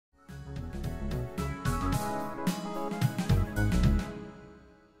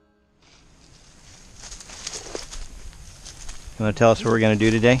You want to tell us what we're going to do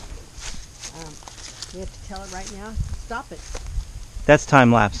today? We have to tell it right now. Stop it. That's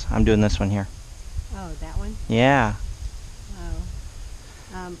time lapse. I'm doing this one here. Oh, that one? Yeah.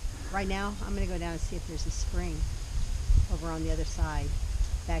 Oh. Right now, I'm going to go down and see if there's a spring over on the other side.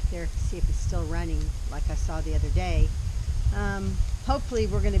 Back there, see if it's still running like I saw the other day. Hopefully,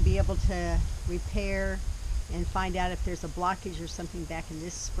 we're going to be able to repair and find out if there's a blockage or something back in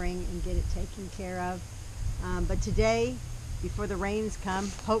this spring and get it taken care of. But today, before the rains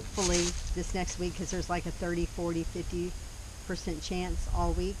come, hopefully this next week, because there's like a 30, 40, 50% chance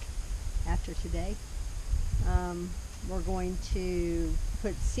all week after today, we're going to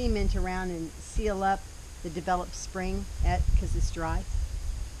put cement around and seal up the developed spring because it's dry,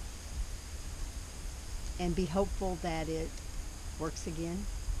 and be hopeful that it works again.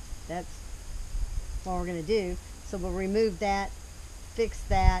 That's what we're going to do. So we'll remove that, fix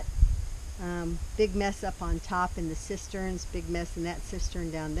that. Big mess up on top in the cisterns, big mess in that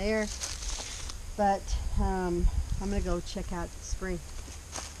cistern down there. But I'm going to go check out the spring.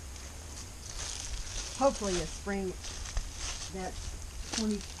 Hopefully a spring that's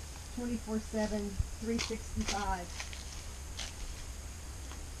 24/7, 365.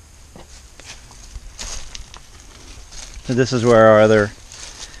 So this is where our other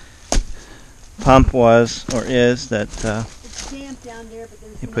pump was, or is, that it's damp down there, but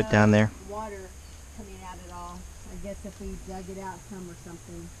there's you put no down there. water coming out at all. I guess if we dug it out some or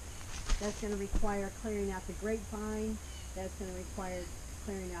something. That's going to require clearing out the grapevine. That's going to require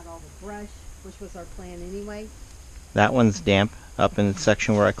clearing out all the brush, which was our plan anyway. That one's damp up in the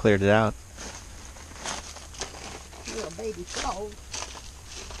section where I cleared it out. Little baby frog.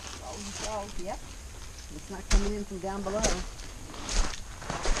 Frog, yep. It's not coming in from down below.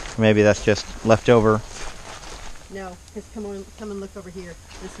 Maybe that's just leftover. No, because come and look over here.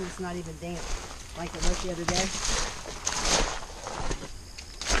 This one's not even damp like it was the other day.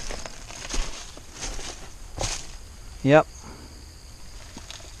 Yep.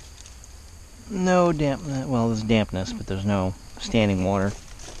 No dampness. Well, there's dampness, but there's no standing water.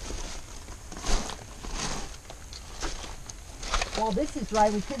 While this is dry,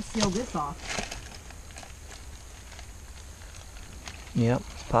 we could seal this off. Yep,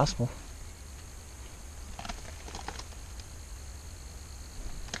 it's possible.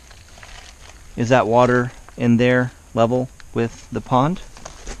 Is that water in there level with the pond?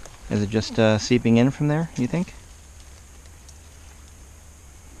 Is it just seeping in from there, you think?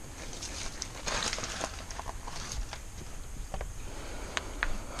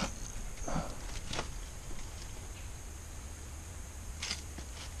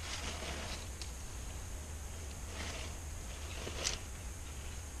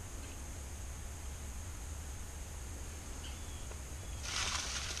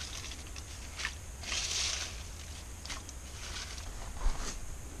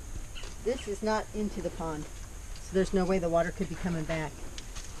 This is not into the pond, so there's no way the water could be coming back.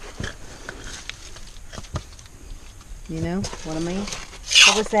 You know what I mean?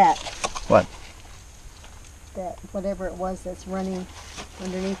 What was that? What? That whatever it was that's running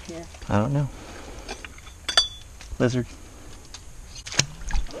underneath here. I don't know. Lizard.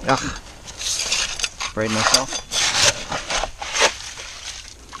 Ugh. Sprayed myself.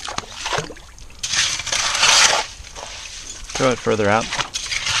 Throw it further out.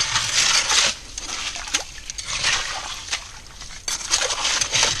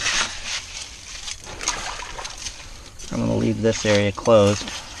 I'm going to leave this area closed.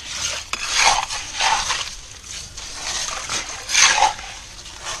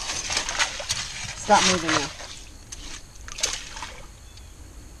 Stop moving now.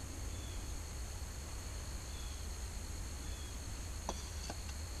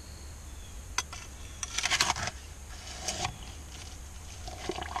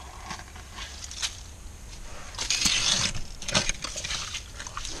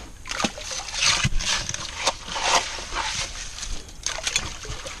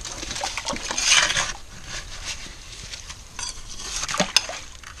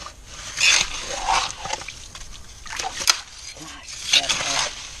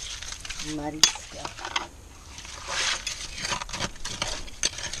 Muddy stuff.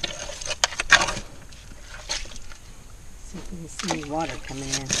 See if we can see any water coming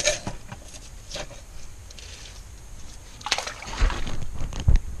in.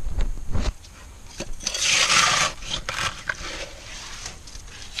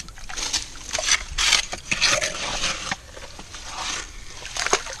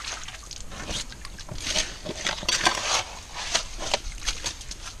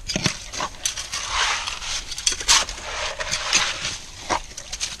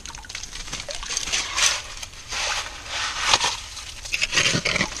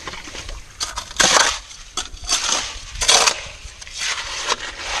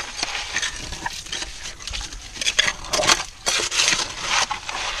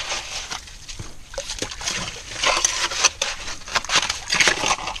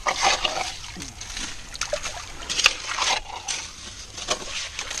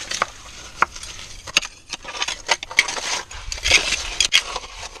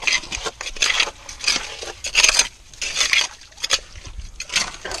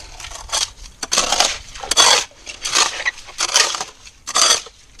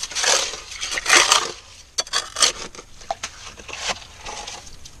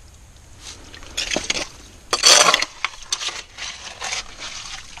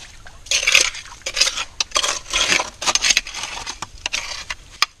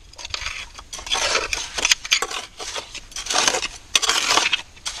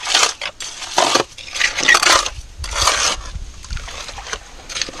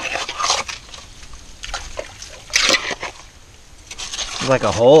 It's like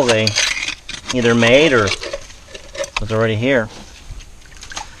a hole they either made or was already here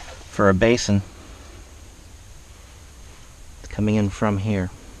for a basin. It's coming in from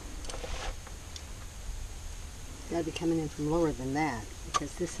here. Gotta be coming in from lower than that,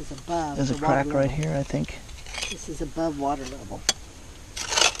 because this is above There's the a water crack level. right here, I think. This is above water level.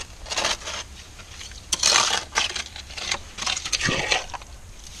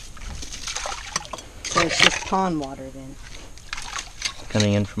 So it's just pond water then.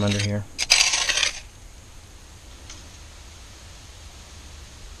 Coming in from under here.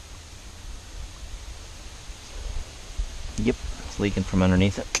 Yep, it's leaking from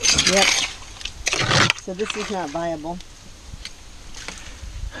underneath it. Yep. So this is not viable.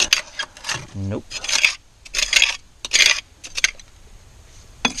 Nope.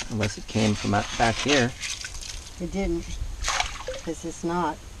 Unless it came from out back here. It didn't, because it's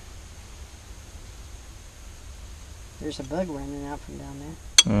not. There's a bug running out from down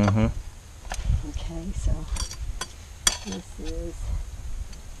there. Mm-hmm. Okay, so this is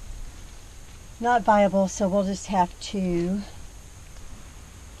not viable, so we'll just have to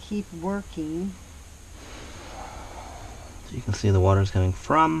keep working. So you can see the water's coming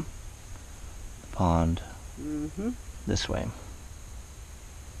from the pond Mm-hmm. this way.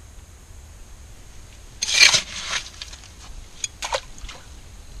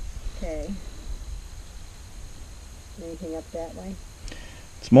 Okay. Anything up that way?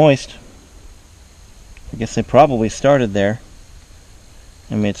 It's moist. I guess they probably started there.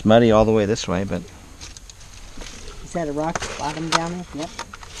 I mean, it's muddy all the way this way, but Is that a rock bottom down there? Yep.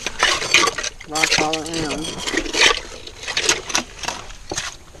 Rocks all around.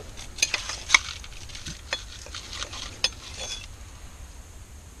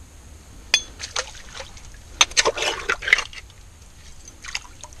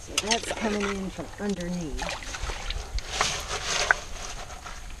 So that's coming in from underneath.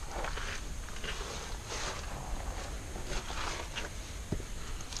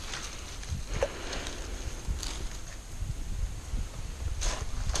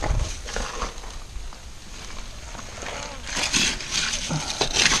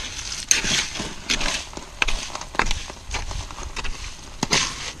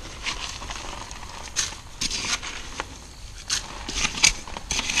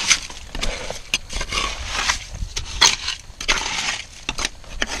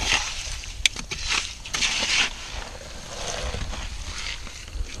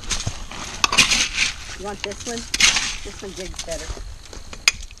 You want this one? This one digs better.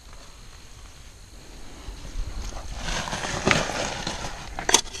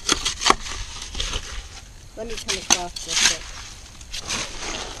 Let me come across this bit.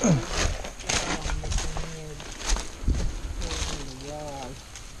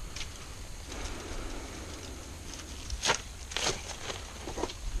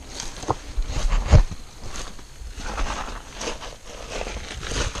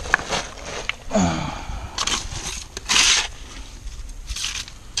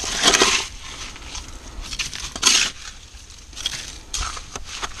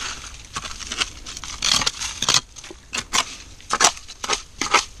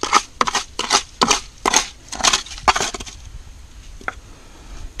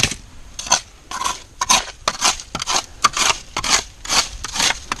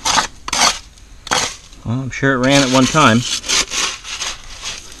 well, I'm sure it ran at one time.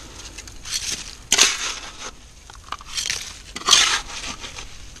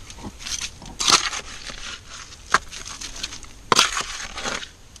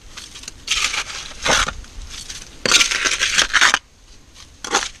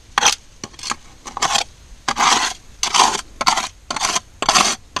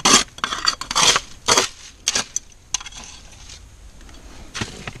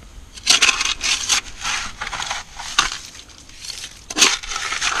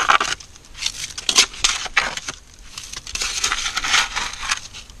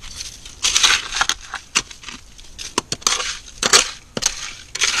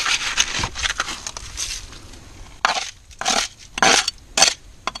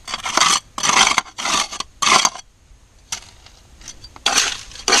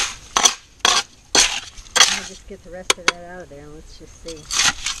 Just get the rest of that out of there and let's just see.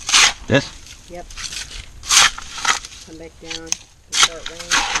 This? Yep. Come back down to start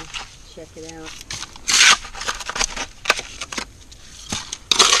range and check it out.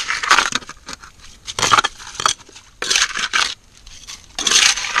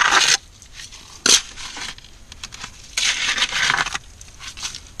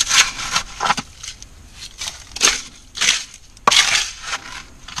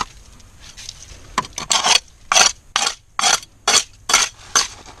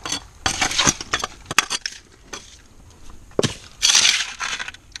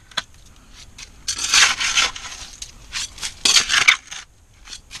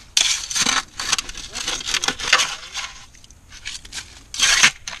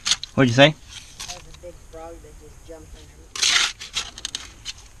 What'd you say? That was a big frog that just jumped under me.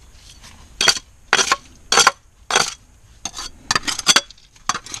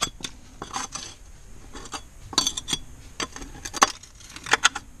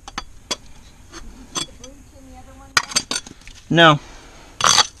 No,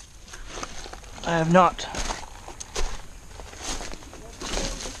 I have not.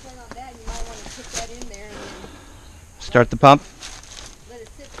 Start the pump. Let it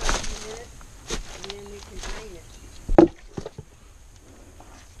sit for a few minutes, and then we can drain it.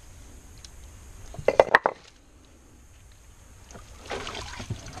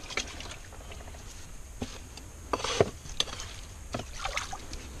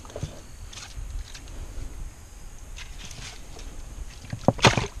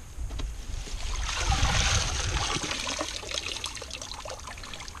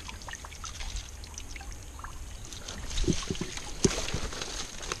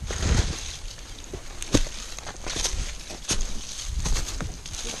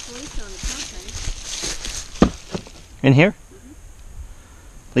 In here?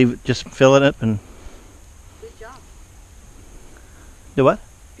 Leave it, just fill it up and... Good job. Do what?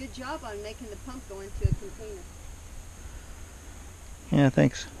 Good job on making the pump go into a container. Yeah,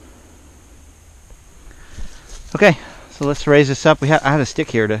 thanks. Okay, so let's raise this up. I had a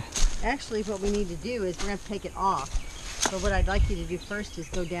stick here to... Actually, what we need to do is we're going to take it off. But what I'd like you to do first is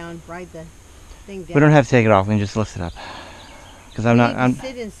go down, ride the thing down. We don't have to take it off. We can just lift it up. Because I'm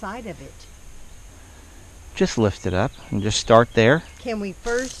sit inside of it. Just lift it up and just start there. Can we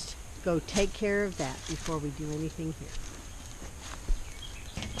first go take care of that before we do anything here?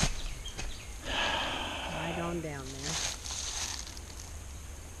 Right on down there.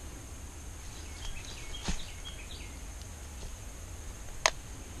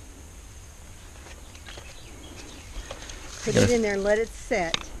 Put it in there and let it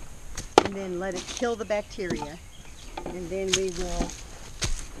set, and then let it kill the bacteria, and then we will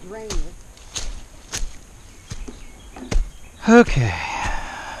drain it. Okay.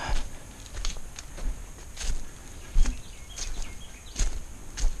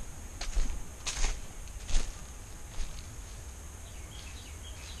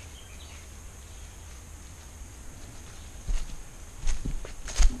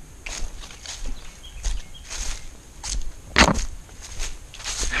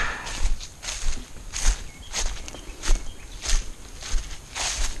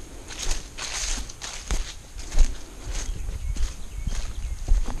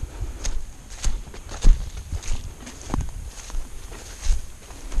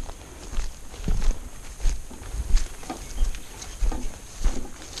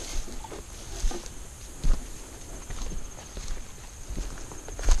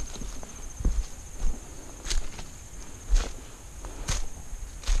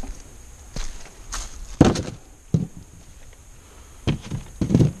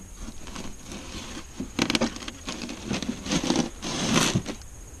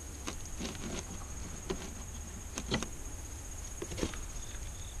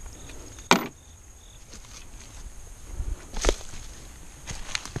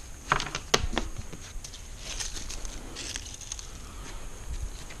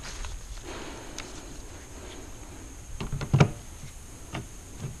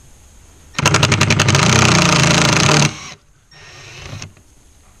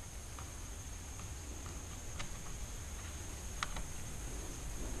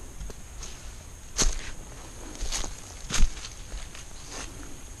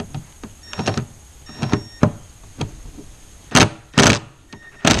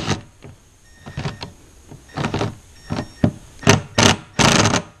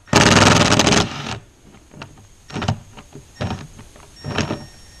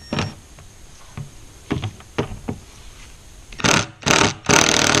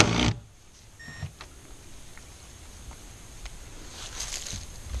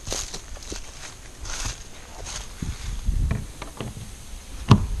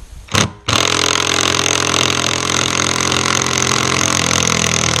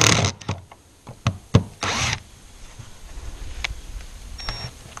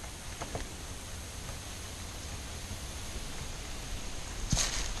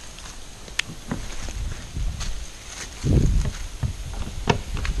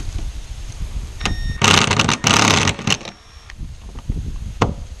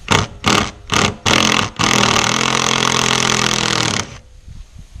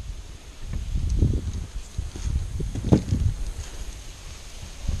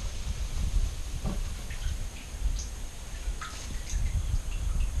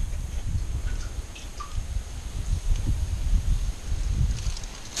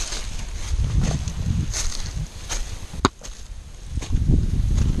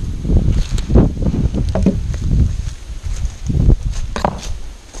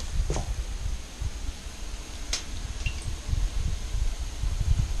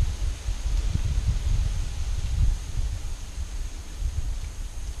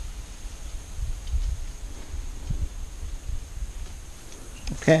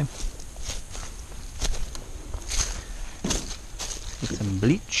 Okay. Get some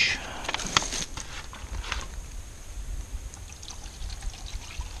bleach.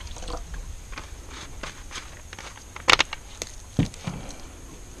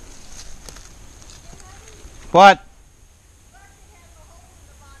 What?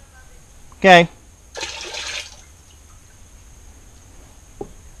 Okay.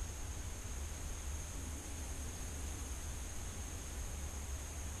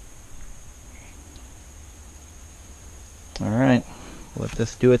 All right. Let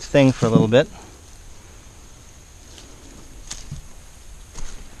this do its thing for a little bit.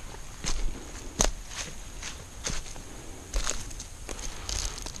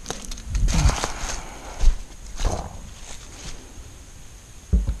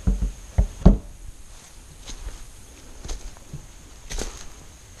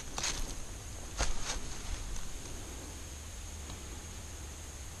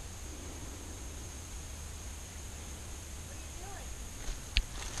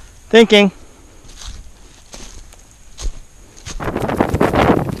 Thinking.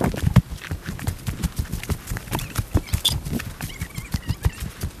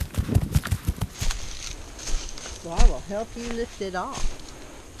 Well, I will help you lift it off.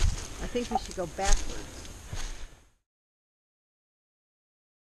 I think we should go backwards.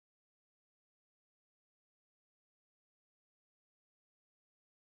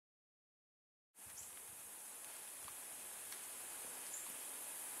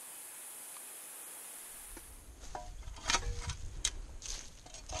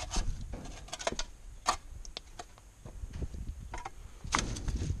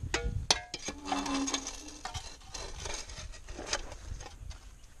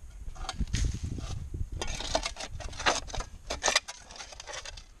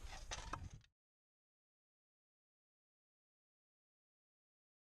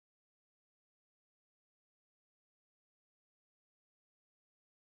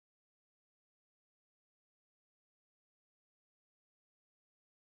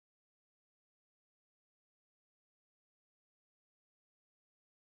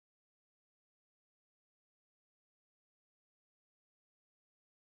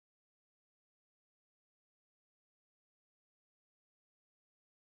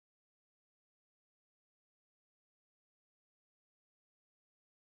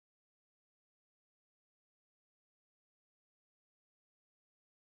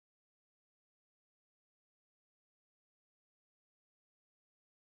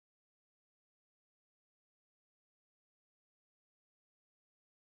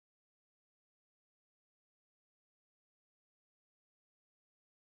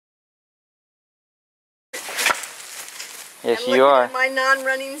 Yes, I'm you are. At my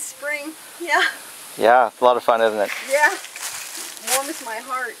non-running spring. Yeah. Yeah, it's a lot of fun, isn't it? Yeah. Warms my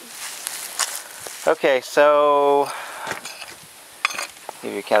heart. Okay, so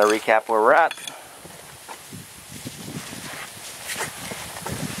give you kind of recap where we're at.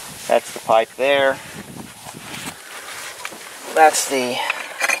 That's the pipe there. That's the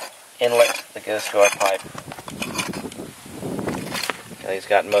inlet that goes to our pipe. He's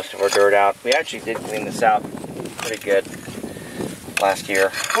gotten most of our dirt out. We actually did clean this out pretty good last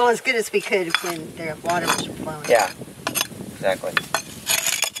year. Well, as good as we could when the water was flowing. Yeah, exactly.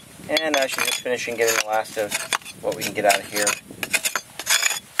 And now she's just finishing getting the last of what we can get out of here.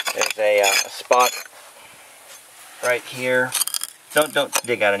 There's a spot right here. Don't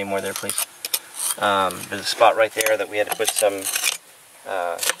dig out any more there, please. There's a spot right there that we had to put some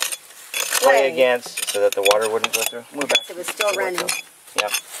clay against so that the water wouldn't go through. Move back. So it's still running.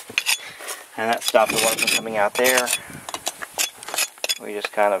 Yep. And that stopped the water from coming out there. We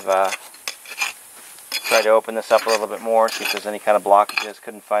just kind of tried to open this up a little bit more, see if there's any kind of blockages.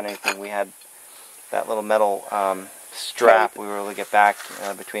 Couldn't find anything. We had that little metal strap we were able to get back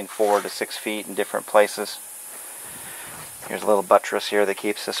between 4 to 6 feet in different places. Here's a little buttress here that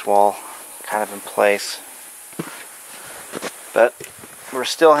keeps this wall kind of in place. But we're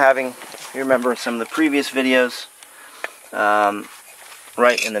still having, if you remember some of the previous videos,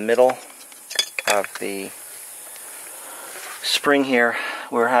 right in the middle of the spring here,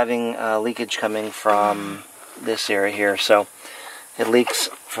 we're having leakage coming from this area here. So it leaks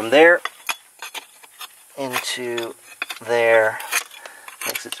from there into there,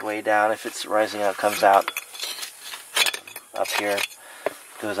 makes its way down. If it's rising up, comes out up here,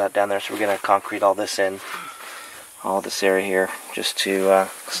 goes out down there. So we're going to concrete all this in, all this area here, just to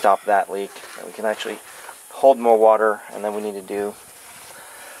stop that leak. And we can actually hold more water, and then we need to do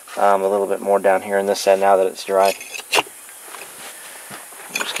a little bit more down here in this end now that it's dry.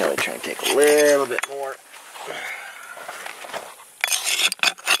 I'm just going to try and take a little bit more.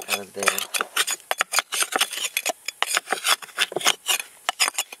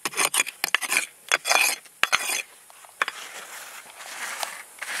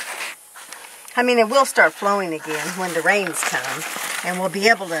 I mean, it will start flowing again when the rains come, and we'll be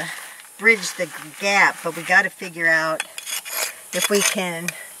able to bridge the gap, but we got to figure out if we can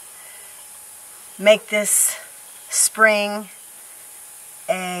make this spring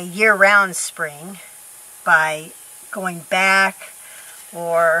a year-round spring by going back,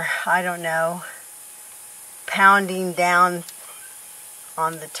 or I don't know, pounding down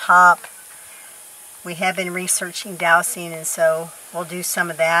on the top. We have been researching dowsing, and so we'll do some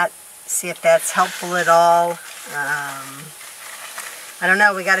of that, see if that's helpful at all. I don't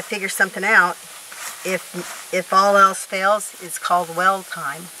know, we got to figure something out. If all else fails, it's called well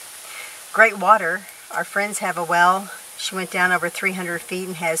time. Great water. Our friends have a well. She went down over 300 feet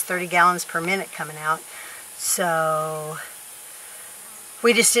and has 30 gallons per minute coming out. So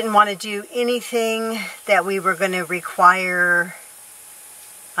we just didn't want to do anything that we were going to require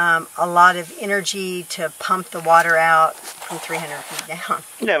a lot of energy to pump the water out from 300 feet down.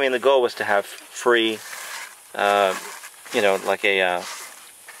 Yeah, I mean, the goal was to have free, you know, like a,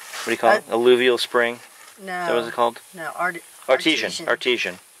 what do you call it? Alluvial spring? No. Is that what it's called? No,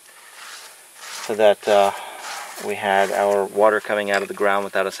 artesian. So that we had our water coming out of the ground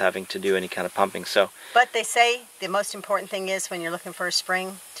without us having to do any kind of pumping. So. But they say the most important thing is when you're looking for a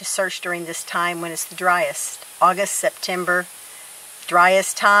spring to search during this time when it's the driest. August, September,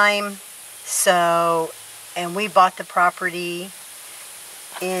 driest time. So, and we bought the property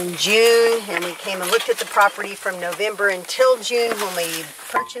in June, and we came and looked at the property from November until June when we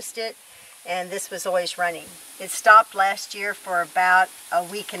purchased it, and this was always running. It stopped last year for about a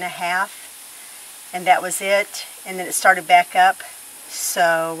week and a half, and that was it, and then it started back up.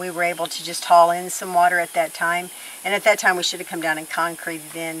 So we were able to just haul in some water at that time, and at that time we should have come down and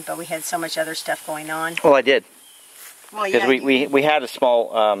concreted in, but we had so much other stuff going on. Well, I did. Well, yeah, because we had a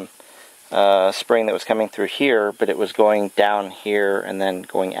small spring that was coming through here, but it was going down here and then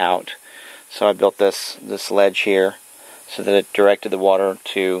going out. So I built this ledge here so that it directed the water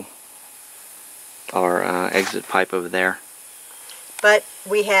to our exit pipe over there. But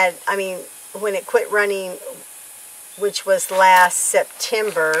we had, I mean, when it quit running, which was last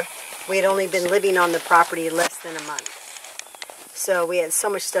September, we had only been living on the property less than a month. So we had so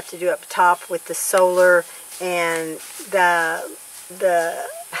much stuff to do up top with the solar and the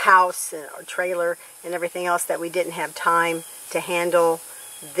house or trailer and everything else that we didn't have time to handle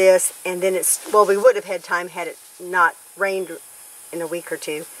this. And then it's, well, we would have had time had it not rained in a week or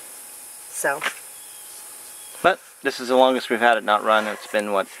two. So. But this is the longest we've had it not run. It's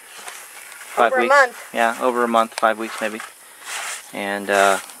been, what, 5 weeks? Over a month. Yeah, over a month, 5 weeks maybe. And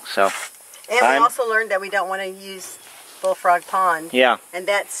so. And we also learned that we don't want to use Bullfrog Pond. Yeah. And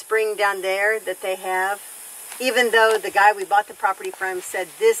that spring down there that they have, even though the guy we bought the property from said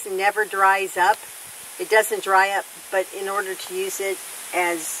this never dries up, it doesn't dry up, but in order to use it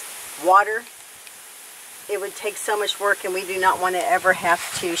as water, it would take so much work, and we do not want to ever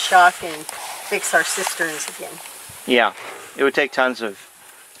have to shock and fix our cisterns again. Yeah, it would take tons of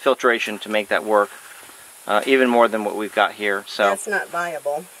filtration to make that work, even more than what we've got here. So that's not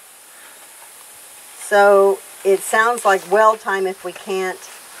viable. So it sounds like well time if we can't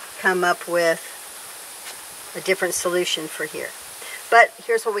come up with a different solution for here. But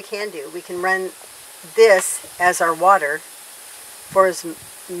here's what we can do. We can run this as our water for as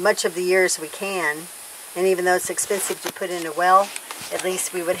much of the year as we can. And even though it's expensive to put in a well, at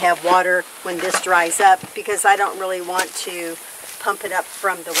least we would have water when this dries up, because I don't really want to pump it up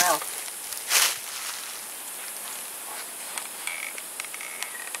from the well.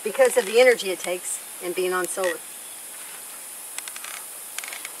 Because of the energy it takes in being on solar.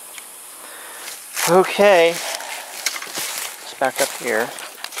 Okay, let's back up here.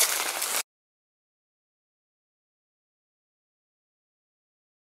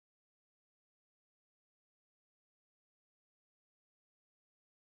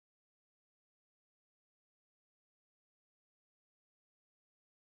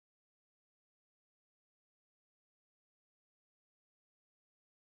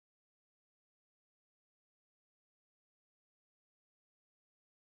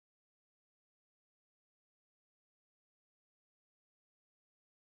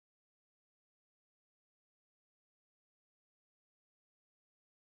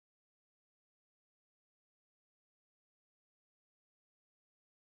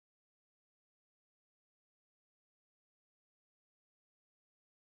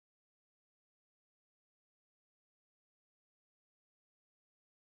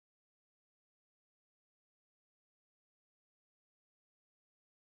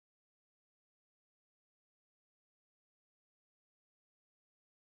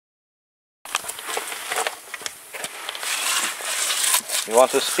 You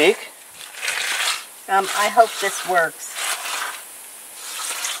want to speak? I hope this works.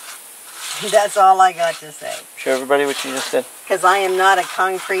 That's all I got to say. Show everybody what you just did. Because I am not a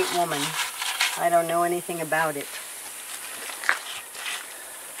concrete woman. I don't know anything about it.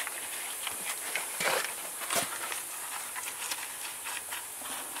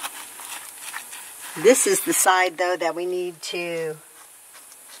 This is the side, though, that we need to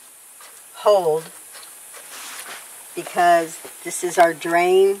hold, because this is our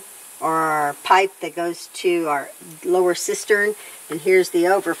drain or our pipe that goes to our lower cistern, and here's the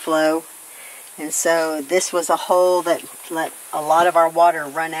overflow. And so this was a hole that let a lot of our water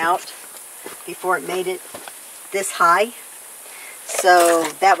run out before it made it this high. So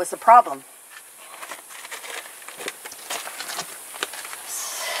that was a problem.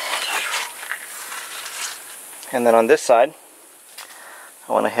 And then on this side,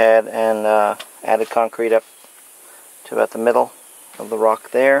 I went ahead and added concrete up to about the middle of the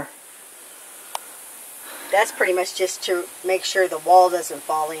rock there. That's pretty much just to make sure the wall doesn't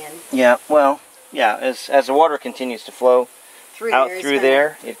fall in. Yeah, well, yeah, as the water continues to flow through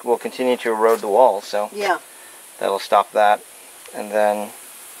there, it will continue to erode the wall, so yeah, that'll stop that. And then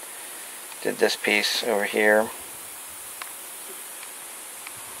did this piece over here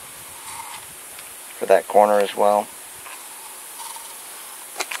for that corner as well.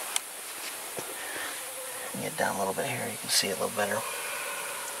 Get down a little bit here, you can see it a little better.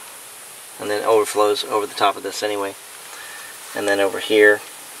 And then it overflows over the top of this anyway. And then over here,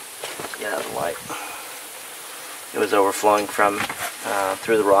 yeah, the light. It was overflowing from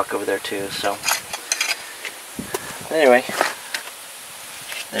through the rock over there too. So anyway,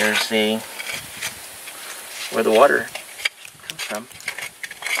 there's where the water comes from.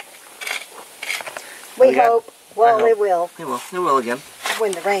 We hope. Well, it will. It will. It will again.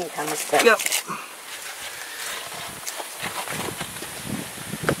 When the rain comes. But yep.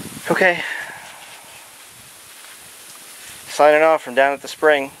 Okay. Signing off from down at the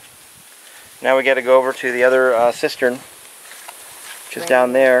spring. Now we got to go over to the other cistern, which is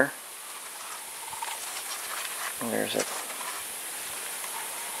down there. Where is it?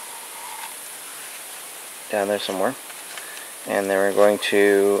 Down there somewhere. And then we're going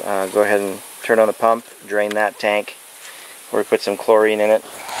to go ahead and turn on the pump, drain that tank, where we put some chlorine in it.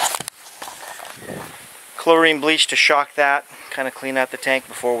 Chlorine bleach to shock that, kind of clean out the tank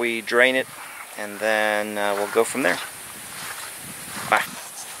before we drain it, and then we'll go from there.